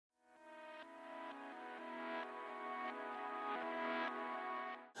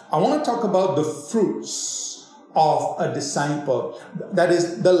I want to talk about the fruits of a disciple. That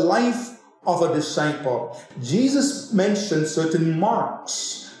is, the life of a disciple. Jesus mentioned certain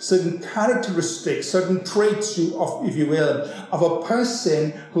marks, certain characteristics, certain traits, if you will, of a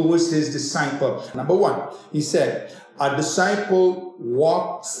person who was his disciple. Number one, he said, a disciple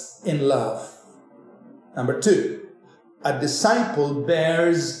walks in love. Number two, a disciple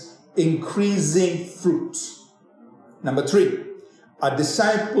bears increasing fruit. Number three, a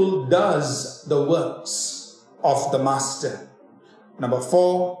disciple does the works of the master. Number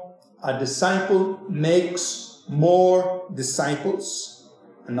four, a disciple makes more disciples.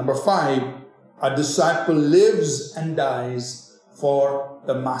 And number five, a disciple lives and dies for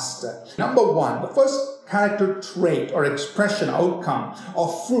the master. Number one, the first character trait or expression, outcome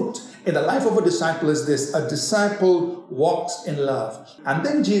of fruit in the life of a disciple is this: a disciple walks in love. And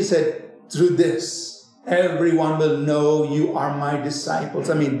then Jesus said, through this, everyone will know you are my disciples.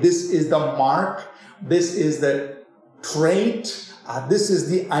 I mean, this is the mark. This is the trait. This is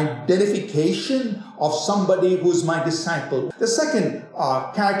the identification of somebody who's my disciple. The second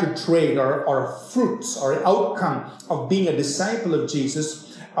character trait or fruits or outcome of being a disciple of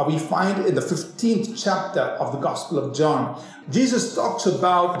Jesus, we find in the 15th chapter of the Gospel of John. Jesus talks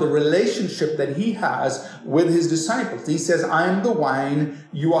about the relationship that he has with his disciples. He says, I am the vine,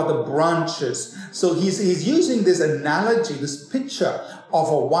 you are the branches. So he's using this analogy, this picture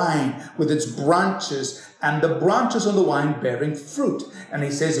of a vine with its branches, and the branches on the vine bearing fruit. And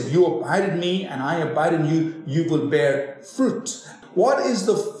he says, if you abide in me and I abide in you, you will bear fruit. What is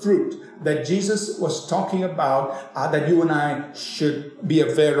the fruit that Jesus was talking about that you and I should be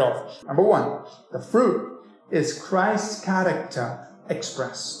aware of? Number one, the fruit is Christ's character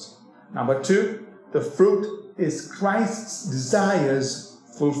expressed. Number two, the fruit is Christ's desires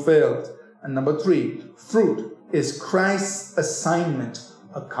fulfilled. And number three, fruit is Christ's assignment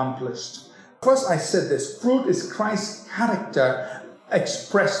accomplished. First, I said this: fruit is Christ's character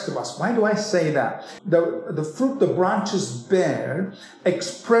expressed to us. Why do I say that? The fruit the branches bear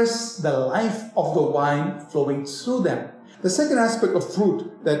express the life of the vine flowing through them. The second aspect of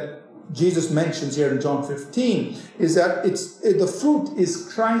fruit that Jesus mentions here in John 15 is that the fruit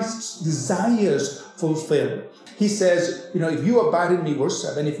is Christ's desires fulfilled. He says, if you abide in me, verse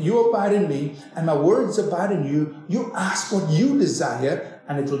 7, if you abide in me and my words abide in you, you ask what you desire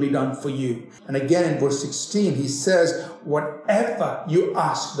and it will be done for you. And again in verse 16, he says, whatever you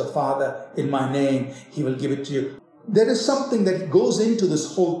ask the Father in my name, he will give it to you. There is something that goes into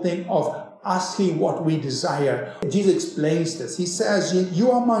this whole thing of asking what we desire. Jesus explains this. He says,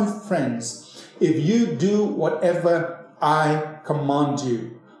 you are my friends if you do whatever I command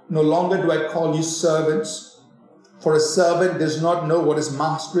you. No longer do I call you servants, for a servant does not know what his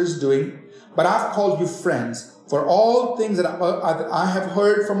master is doing, but I've called you friends. For all things that I have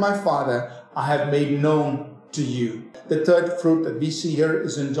heard from my Father, I have made known to you. The third fruit that we see here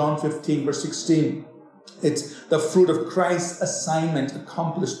is in John 15, verse 16. It's the fruit of Christ's assignment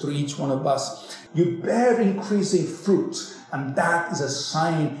accomplished through each one of us. You bear increasing fruit, and that is a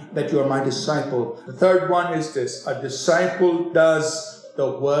sign that you are my disciple. The third one is this: a disciple does the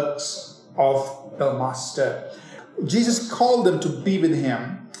works of the master. Jesus called them to be with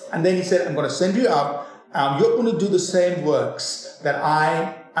him, and then he said, I'm going to send you out. You're going to do the same works that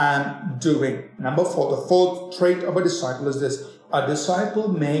I am doing. Number four, the fourth trait of a disciple is this: a disciple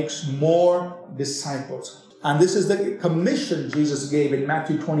makes more disciples. And this is the commission Jesus gave in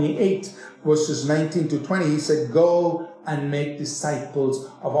Matthew 28, verses 19 to 20. He said, go and make disciples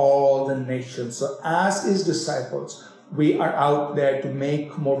of all the nations. So as his disciples, we are out there to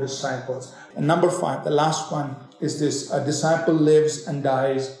make more disciples. And number five, the last one, is this: a disciple lives and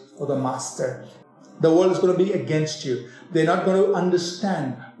dies for the master. The world is going to be against you. They're not going to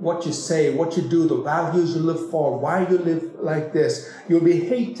understand what you say, what you do, the values you live for, why you live like this. You'll be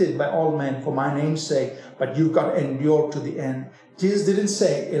hated by all men for my name's sake, but you've got to endure to the end. Jesus didn't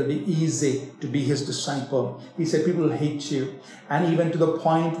say it'll be easy to be his disciple. He said people will hate you. And even to the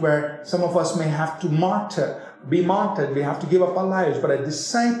point where some of us may have to be martyred. We have to give up our lives. But a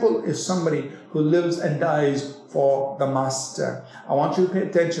disciple is somebody who lives and dies for the master. I want you to pay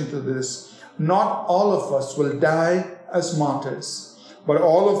attention to this. Not all of us will die as martyrs, but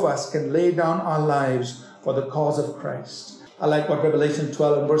all of us can lay down our lives for the cause of Christ. I like what Revelation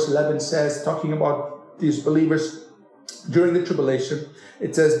 12 and verse 11 says, talking about these believers during the tribulation.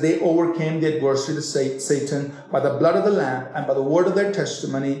 It says, they overcame the adversary, Satan, by the blood of the Lamb and by the word of their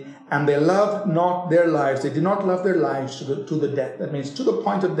testimony, and they loved not their lives. They did not love their lives to the death. That means to the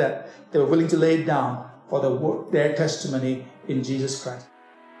point of death. They were willing to lay it down for their testimony in Jesus Christ.